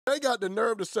They got the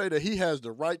nerve to say that he has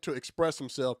the right to express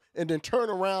himself and then turn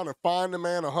around and fine the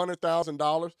man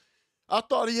 $100,000. I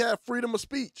thought he had freedom of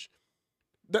speech.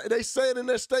 They said in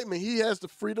their statement he has the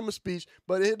freedom of speech,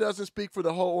 but it doesn't speak for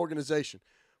the whole organization.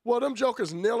 Well, them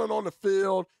jokers kneeling on the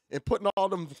field and putting all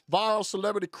them vile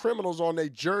celebrity criminals on their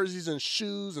jerseys and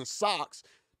shoes and socks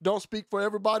don't speak for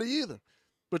everybody either.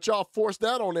 But y'all force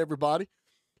that on everybody.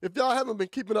 If y'all haven't been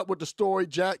keeping up with the story,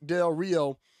 Jack Del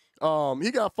Rio,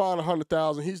 he got fined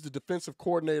 $100,000. He's the defensive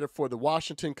coordinator for the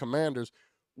Washington Commanders,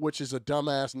 which is a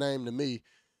dumbass name to me.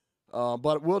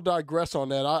 But we'll digress on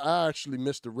that. I actually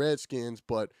missed the Redskins,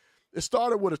 but it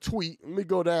started with a tweet. Let me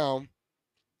go down.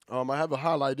 I have a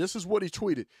highlight. This is what he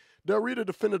tweeted. Del Rio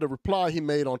defended a reply he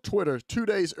made on Twitter 2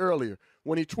 days earlier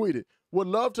when he tweeted, "Would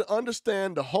love to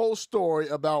understand the whole story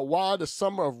about why the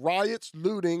summer of riots,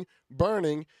 looting,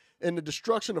 burning, and the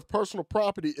destruction of personal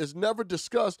property is never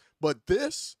discussed, but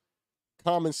this,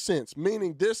 common sense,"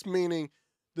 meaning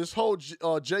this whole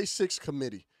J6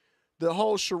 committee. The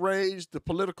whole charades, the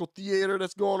political theater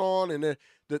that's going on, and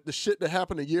the shit that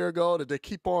happened a year ago that they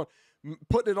keep on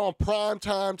putting it on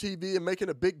primetime TV and making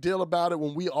a big deal about it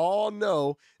when we all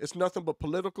know it's nothing but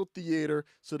political theater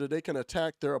so that they can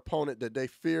attack their opponent that they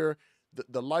fear,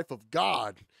 the life of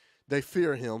God. They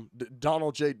fear him,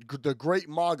 Donald J., the great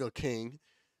MAGA king.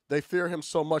 They fear him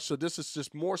so much. So this is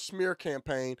just more smear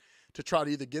campaign to try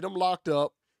to either get him locked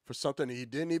up for something that he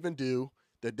didn't even do,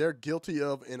 that they're guilty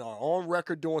of and are on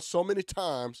record doing so many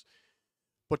times,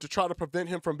 but to try to prevent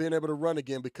him from being able to run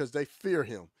again because they fear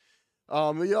him.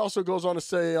 He also goes on to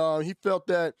say he felt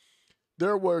that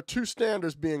there were two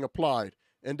standards being applied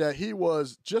and that he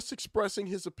was just expressing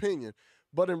his opinion.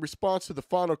 But in response to the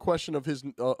final question of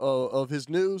his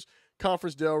news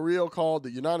conference, Del Rio called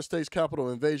the United States Capitol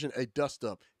invasion a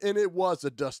dust-up. And it was a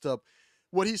dust-up.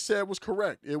 What he said was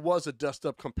correct. It was a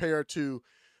dust-up compared to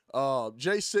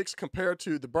J6, compared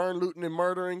to the burn, looting, and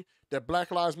murdering that Black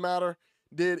Lives Matter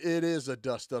did. It is a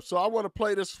dust-up. So I want to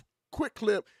play this quick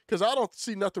clip because I don't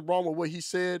see nothing wrong with what he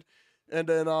said. And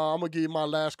then I'm going to give you my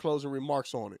last closing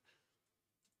remarks on it.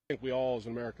 I think we all as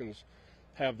Americans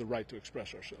have the right to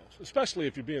express ourselves, especially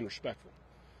if you're being respectful.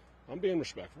 I'm being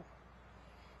respectful.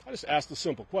 I just asked a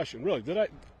simple question. Really,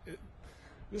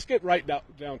 let's get right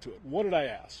down to it. What did I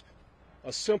ask?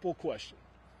 A simple question.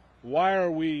 Why are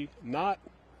we not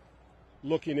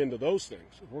looking into those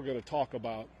things? If we're going to talk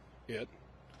about it,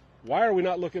 why are we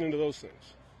not looking into those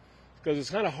things? Because it's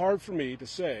kind of hard for me to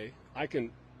say I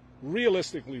can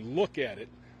realistically look at it.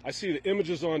 I see the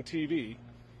images on TV.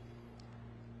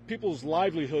 People's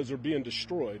livelihoods are being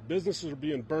destroyed. Businesses are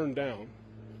being burned down.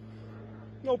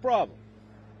 No problem.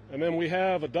 And then we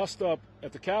have a dust-up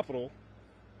at the Capitol.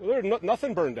 Well, there's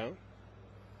nothing burned down.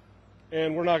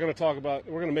 And we're not going to talk about,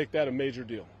 we're going to make that a major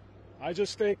deal. I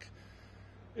just think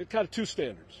it kind of two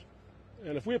standards.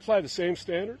 And if we apply the same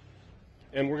standard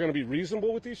and we're going to be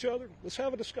reasonable with each other, let's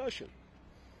have a discussion.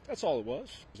 That's all it was.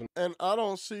 And I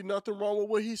don't see nothing wrong with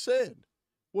what he said.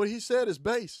 What he said is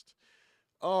based.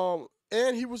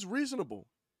 And he was reasonable.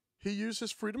 He used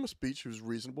his freedom of speech. He was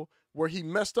reasonable. Where he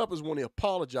messed up is when he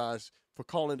apologized for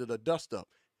calling it a dust-up.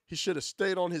 He should have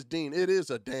stayed on his dean. It is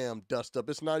a damn dust-up.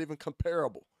 It's not even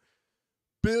comparable.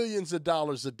 Billions of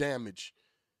dollars of damage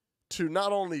to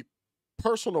not only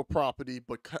personal property,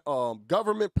 but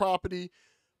government property,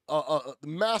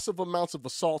 massive amounts of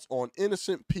assaults on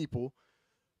innocent people.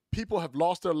 People have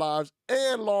lost their lives,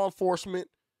 and law enforcement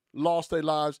lost their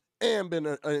lives and been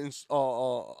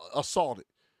assaulted.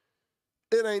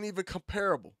 It ain't even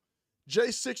comparable.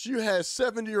 J6, you had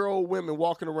 70-year-old women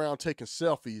walking around taking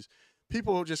selfies.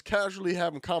 People who are just casually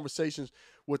having conversations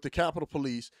with the Capitol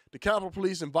Police. The Capitol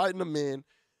Police inviting them in,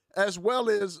 as well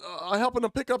as helping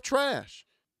them pick up trash.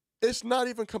 It's not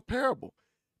even comparable.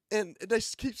 And they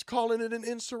keep calling it an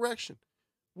insurrection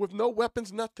with no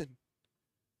weapons, nothing.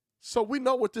 So we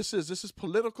know what this is. This is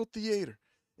political theater.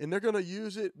 And they're going to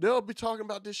use it. They'll be talking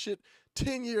about this shit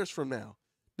 10 years from now.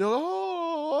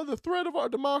 They'll, the threat of our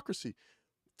democracy.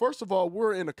 First of all,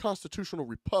 we're in a constitutional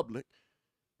republic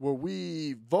where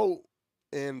we vote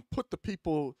and put the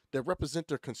people that represent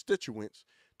their constituents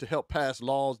to help pass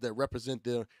laws that represent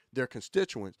their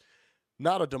constituents.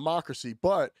 Not a democracy.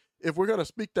 But if we're going to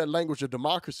speak that language of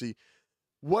democracy,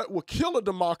 what will kill a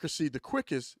democracy the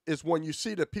quickest is when you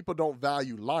see that people don't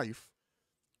value life,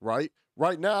 right?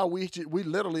 Right now, we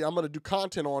literally, I'm going to do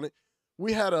content on it.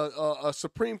 We had a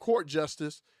Supreme Court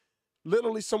justice,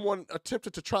 literally someone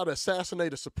attempted to try to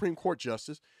assassinate a Supreme Court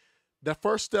justice. The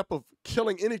first step of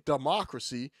killing any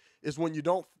democracy is when you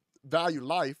don't value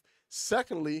life.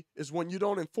 Secondly, is when you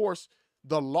don't enforce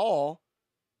the law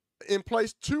in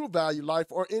place to value life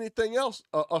or anything else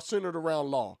centered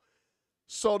around law.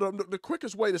 So the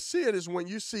quickest way to see it is when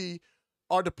you see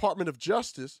our Department of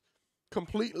Justice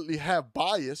completely have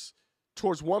bias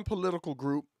towards one political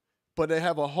group, but they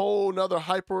have a whole nother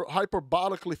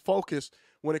hyperbolically focused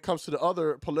when it comes to the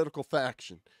other political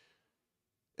faction.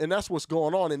 And that's what's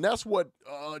going on. And that's what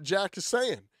Jack is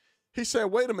saying. He's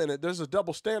saying, wait a minute, there's a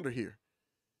double standard here.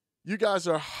 You guys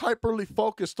are hyperly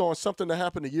focused on something that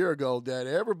happened a year ago that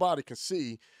everybody can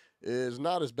see is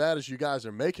not as bad as you guys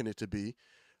are making it to be.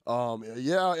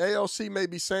 Yeah, AOC may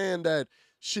be saying that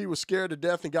she was scared to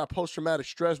death and got post-traumatic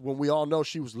stress when we all know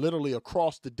she was literally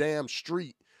across the damn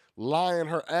street lying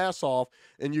her ass off,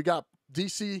 and you got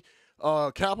D.C.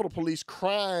 Capitol Police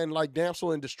crying like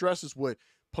damsel in distresses with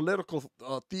political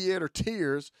theater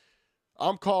tears.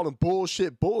 I'm calling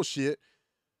bullshit.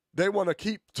 They want to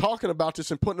keep talking about this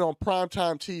and putting it on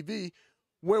primetime TV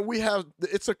when we have,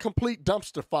 it's a complete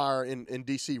dumpster fire in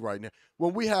D.C. right now.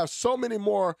 When we have so many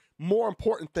more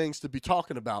important things to be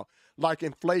talking about, like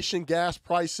inflation, gas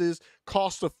prices,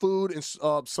 cost of food and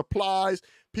supplies.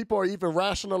 People are even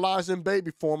rationalizing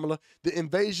baby formula, the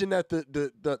invasion at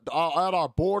at our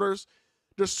borders.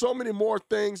 There's so many more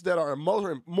things that are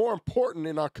more important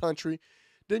in our country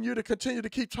than you to continue to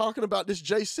keep talking about this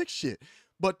J6 shit.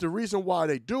 But the reason why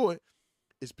they do it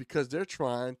is because they're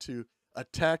trying to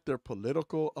attack their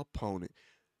political opponent,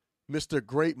 Mr.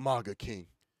 Great MAGA King,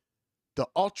 the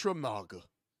Ultra MAGA.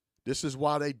 This is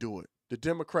why they do it. The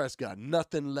Democrats got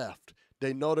nothing left.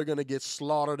 They know they're going to get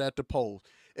slaughtered at the polls.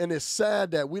 And it's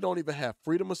sad that we don't even have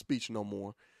freedom of speech no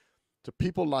more. To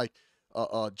people like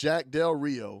Jack Del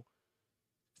Rio,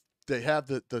 they have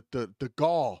the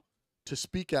gall to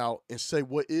speak out and say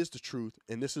what is the truth,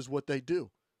 and this is what they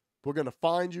do. We're going to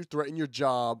find you, threaten your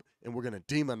job, and we're going to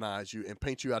demonize you and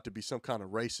paint you out to be some kind of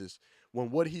racist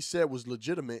when what he said was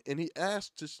legitimate, and he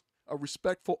asked just a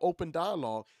respectful, open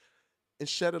dialogue and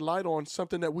shed a light on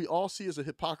something that we all see as a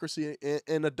hypocrisy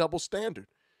and a double standard.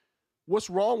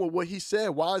 What's wrong with what he said?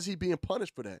 Why is he being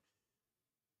punished for that?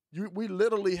 We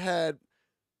literally had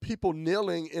people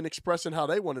kneeling and expressing how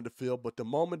they wanted to feel, but the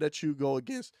moment that you go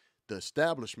against the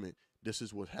establishment, this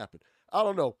is what happened. I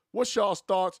don't know. What's y'all's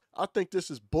thoughts? I think this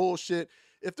is bullshit.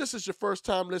 If this is your first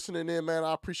time listening in, man,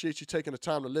 I appreciate you taking the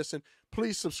time to listen.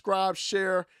 Please subscribe,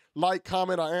 share, like,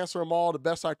 comment. I answer them all the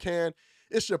best I can.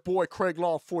 It's your boy, Craig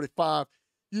Long 45.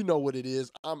 You know what it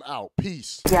is. I'm out.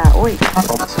 Peace. Yeah, oi.